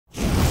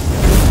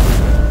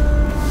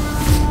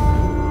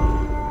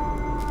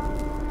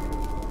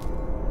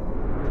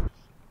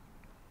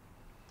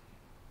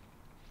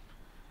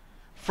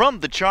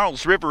From the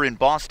Charles River in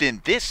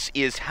Boston, this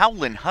is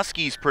Howlin'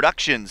 Huskies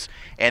Productions,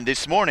 and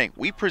this morning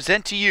we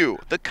present to you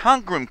the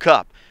Congram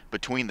Cup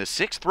between the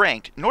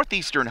 6th-ranked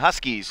Northeastern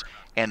Huskies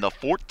and the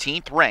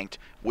 14th-ranked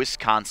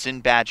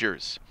Wisconsin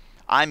Badgers.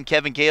 I'm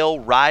Kevin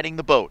Gale, riding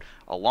the boat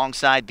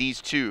alongside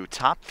these two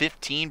top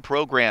 15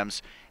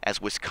 programs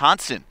as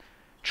Wisconsin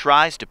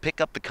tries to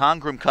pick up the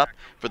Congram Cup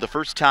for the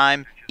first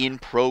time in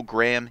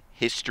program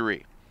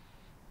history.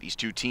 These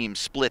two teams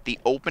split the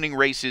opening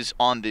races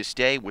on this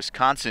day.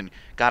 Wisconsin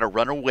got a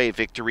runaway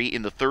victory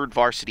in the 3rd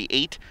Varsity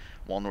 8,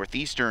 while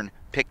Northeastern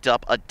picked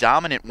up a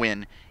dominant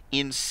win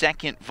in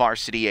 2nd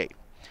Varsity 8.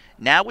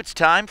 Now it's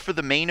time for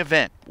the main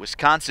event.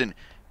 Wisconsin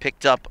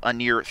picked up a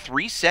near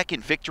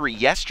 3-second victory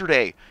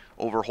yesterday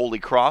over Holy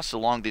Cross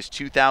along this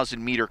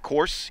 2,000-meter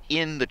course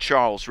in the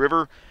Charles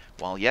River,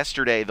 while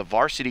yesterday the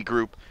varsity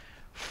group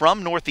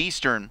from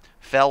Northeastern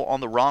fell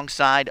on the wrong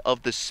side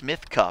of the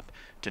Smith Cup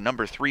to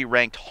number 3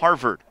 ranked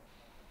Harvard.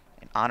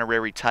 An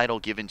honorary title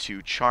given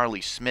to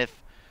Charlie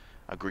Smith,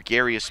 a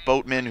gregarious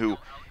boatman who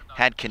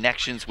had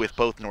connections with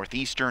both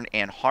Northeastern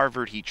and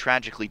Harvard. He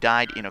tragically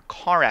died in a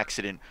car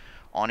accident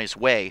on his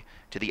way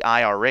to the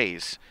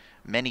IRAs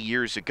many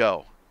years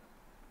ago.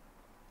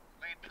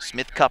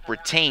 Smith Cup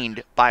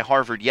retained by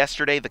Harvard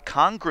yesterday. The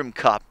Congram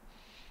Cup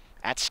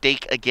at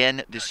stake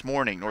again this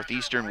morning.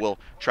 Northeastern will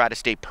try to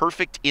stay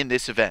perfect in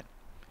this event.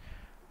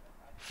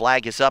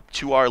 Flag is up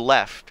to our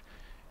left.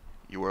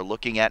 You are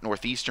looking at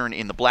Northeastern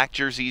in the black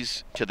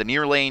jerseys to the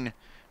near lane,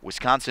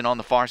 Wisconsin on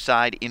the far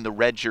side in the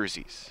red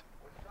jerseys.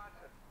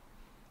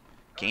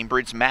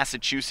 Cambridge,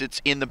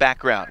 Massachusetts in the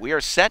background. We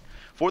are set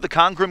for the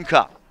Congram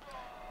Cup.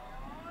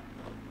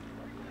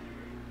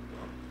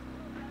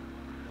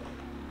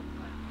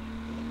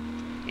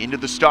 Into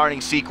the starting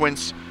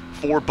sequence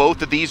for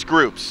both of these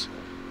groups,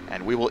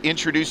 and we will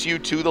introduce you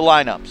to the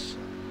lineups.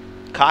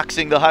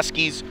 Coxing the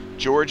Huskies,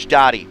 George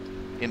Dottie.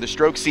 In the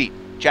stroke seat,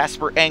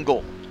 Jasper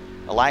Engel.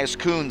 Elias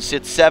Kuhn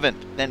sits 7th,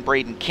 then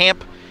Braden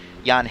Camp.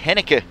 Jan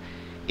Henneke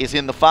is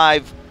in the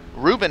 5.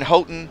 Ruben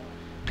Houghton,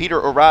 Peter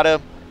Orada,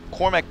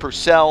 Cormac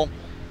Purcell,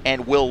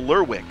 and Will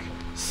Lerwick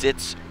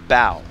sits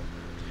bow.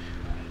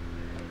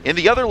 In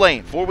the other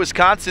lane for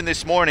Wisconsin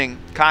this morning,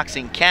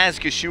 coxing Kaz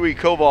Kashui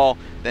Koval,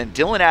 then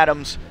Dylan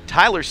Adams,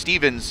 Tyler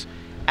Stevens,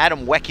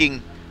 Adam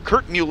Wecking,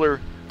 Kurt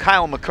Mueller,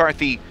 Kyle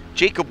McCarthy,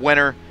 Jacob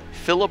Wenner,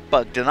 Philip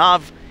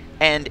Bogdanov,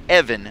 and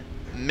Evan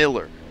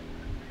Miller.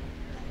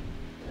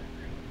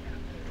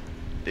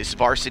 This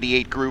Varsity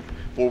 8 group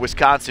for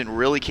Wisconsin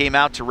really came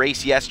out to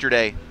race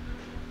yesterday.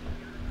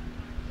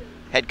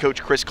 Head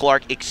coach Chris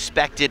Clark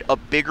expected a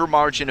bigger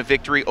margin of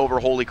victory over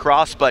Holy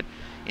Cross, but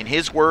in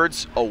his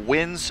words, a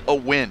win's a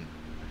win.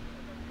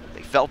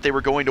 They felt they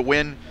were going to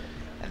win,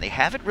 and they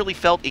haven't really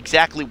felt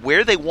exactly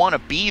where they want to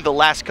be the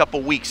last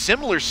couple weeks.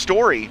 Similar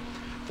story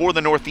for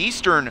the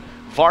Northeastern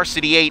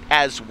Varsity 8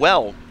 as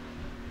well.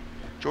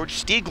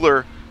 George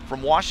Stiegler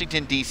from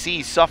Washington,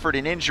 D.C. suffered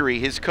an injury.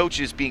 His coach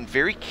is being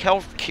very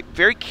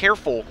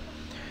careful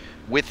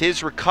with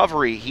his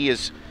recovery. He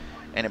is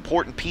an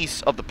important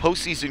piece of the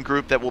postseason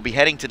group that will be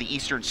heading to the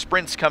Eastern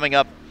Sprints coming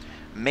up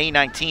May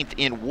 19th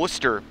in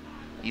Worcester.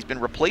 He's been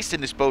replaced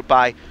in this boat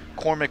by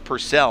Cormac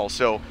Purcell,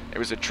 so there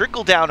was a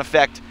trickle-down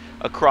effect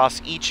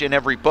across each and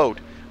every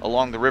boat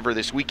along the river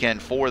this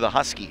weekend for the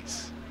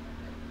Huskies.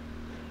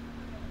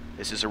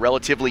 This is a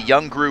relatively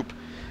young group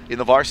in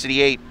the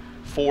Varsity 8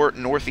 for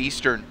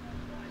Northeastern.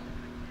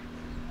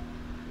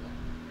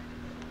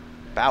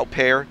 Bow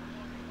pair,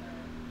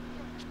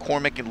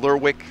 Cormac and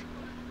Lerwick,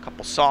 a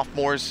couple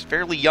sophomores,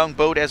 fairly young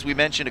boat as we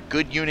mentioned, a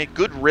good unit,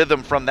 good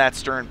rhythm from that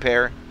stern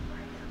pair.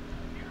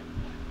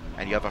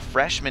 And you have a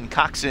freshman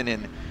coxswain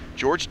in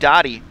George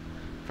Dottie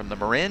from the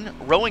Marin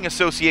Rowing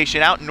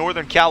Association out in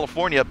Northern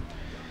California.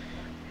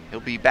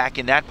 He'll be back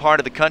in that part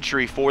of the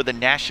country for the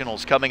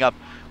Nationals coming up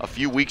a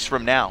few weeks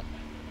from now.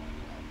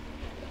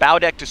 Bow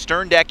deck to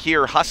stern deck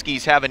here,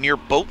 Huskies have a near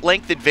boat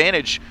length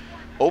advantage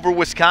over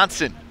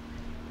Wisconsin.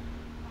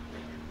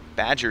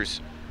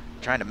 Badgers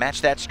trying to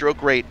match that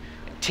stroke rate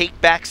and take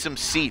back some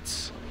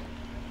seats.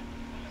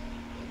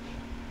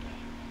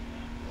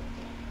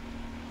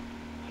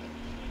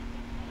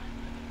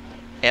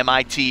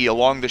 MIT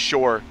along the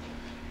shore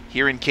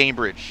here in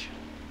Cambridge.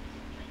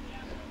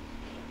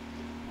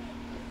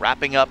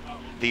 Wrapping up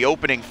the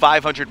opening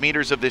 500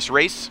 meters of this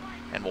race,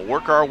 and we'll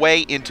work our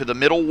way into the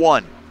middle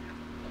one.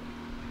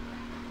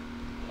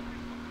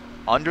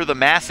 Under the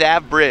Mass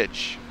Ave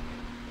Bridge,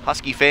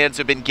 Husky fans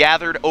have been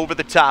gathered over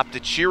the top to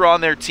cheer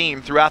on their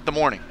team throughout the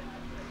morning.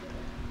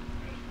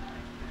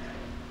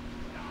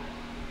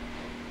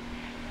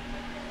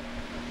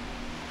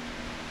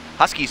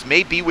 Huskies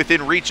may be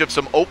within reach of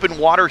some open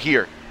water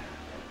here.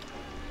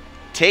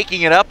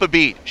 Taking it up a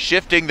beat,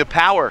 shifting the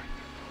power.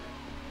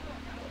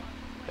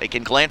 They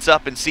can glance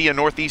up and see a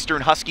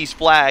Northeastern Huskies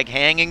flag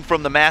hanging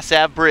from the Mass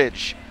Ave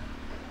Bridge.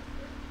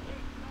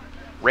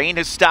 Rain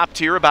has stopped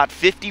here about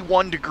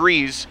 51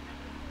 degrees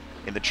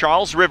in the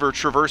Charles River,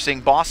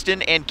 traversing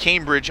Boston and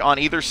Cambridge on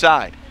either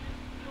side.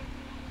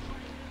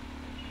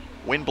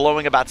 Wind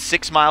blowing about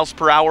 6 miles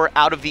per hour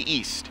out of the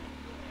east.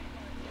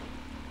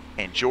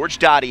 And George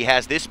Dottie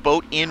has this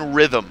boat in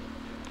rhythm.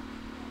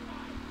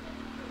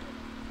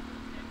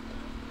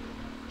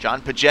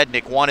 John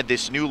Pojednik wanted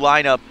this new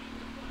lineup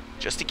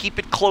just to keep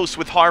it close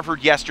with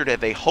Harvard yesterday.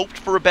 They hoped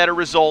for a better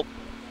result,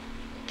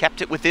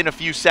 kept it within a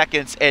few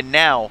seconds, and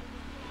now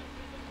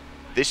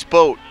this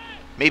boat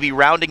may be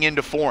rounding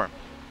into form.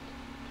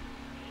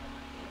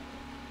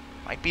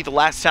 Might be the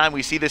last time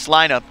we see this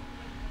lineup,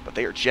 but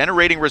they are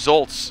generating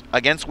results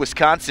against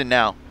Wisconsin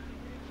now.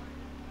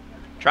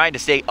 Trying to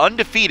stay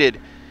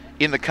undefeated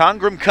in the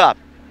Congram Cup.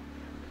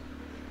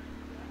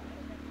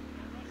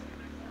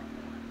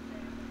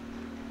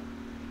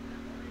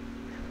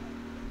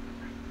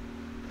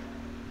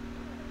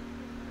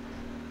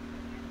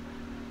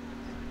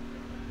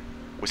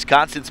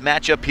 Wisconsin's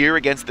matchup here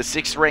against the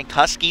 6th-ranked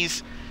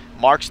Huskies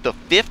marks the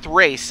 5th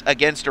race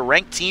against a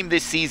ranked team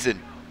this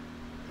season.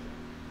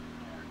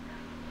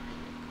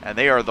 And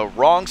they are the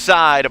wrong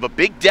side of a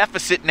big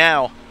deficit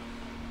now.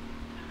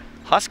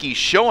 Huskies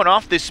showing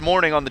off this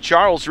morning on the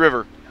Charles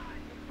River.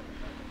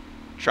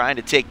 Trying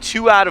to take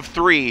 2 out of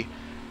 3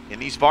 in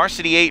these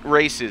Varsity 8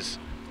 races.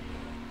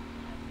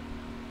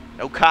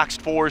 No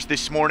coxed 4s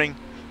this morning.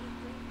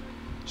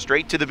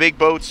 Straight to the big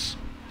boats.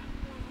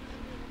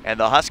 And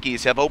the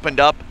Huskies have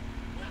opened up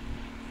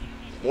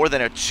more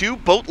than a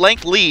 2-boat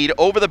length lead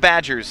over the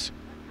Badgers.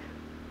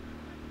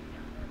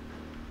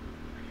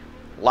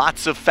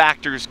 Lots of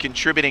factors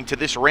contributing to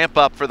this ramp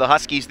up for the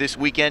Huskies this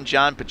weekend.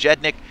 John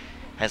Pojednik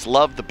has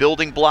loved the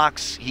building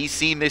blocks he's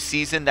seen this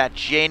season. That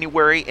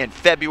January and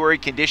February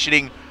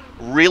conditioning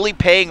really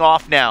paying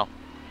off now.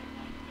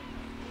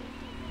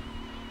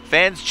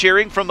 Fans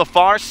cheering from the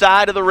far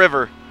side of the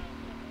river.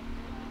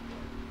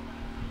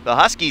 The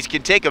Huskies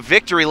can take a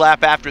victory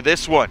lap after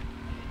this one.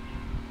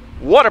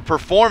 What a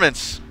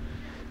performance.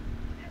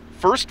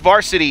 First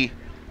varsity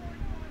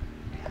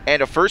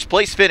and a first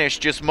place finish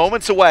just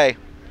moments away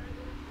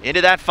into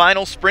that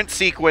final sprint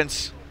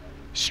sequence.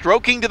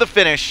 Stroking to the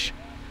finish.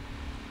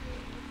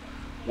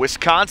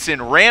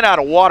 Wisconsin ran out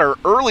of water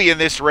early in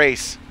this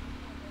race.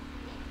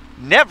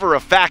 Never a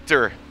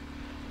factor.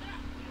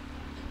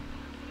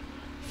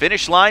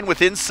 Finish line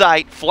within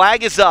sight.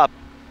 Flag is up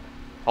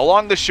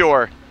along the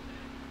shore.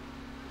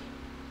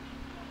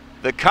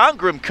 The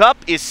Congram Cup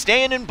is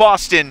staying in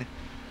Boston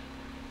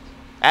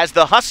as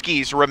the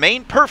Huskies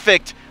remain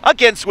perfect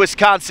against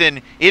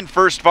Wisconsin in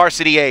First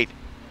Varsity 8.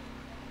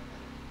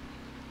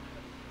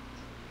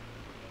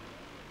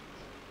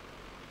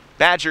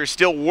 Badgers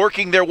still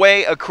working their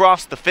way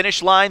across the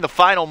finish line. The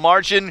final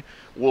margin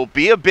will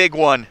be a big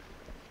one.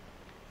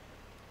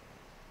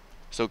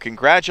 So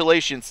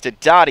congratulations to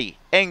Dottie,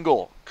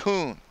 Engel,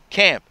 Kuhn,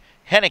 Camp,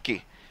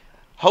 Henneke,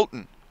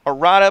 Houghton,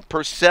 Arata,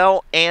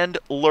 Purcell, and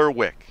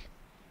Lerwick.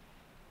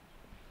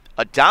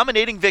 A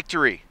dominating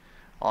victory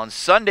on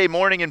Sunday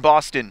morning in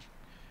Boston,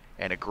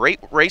 and a great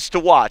race to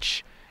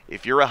watch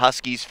if you're a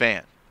Huskies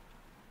fan.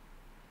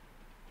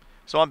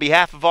 So on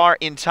behalf of our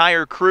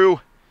entire crew,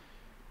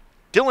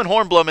 Dylan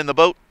Hornblum in the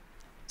boat,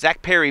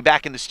 Zach Perry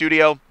back in the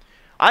studio,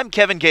 I'm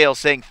Kevin Gale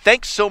saying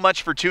thanks so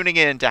much for tuning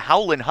in to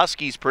Howlin'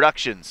 Huskies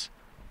Productions.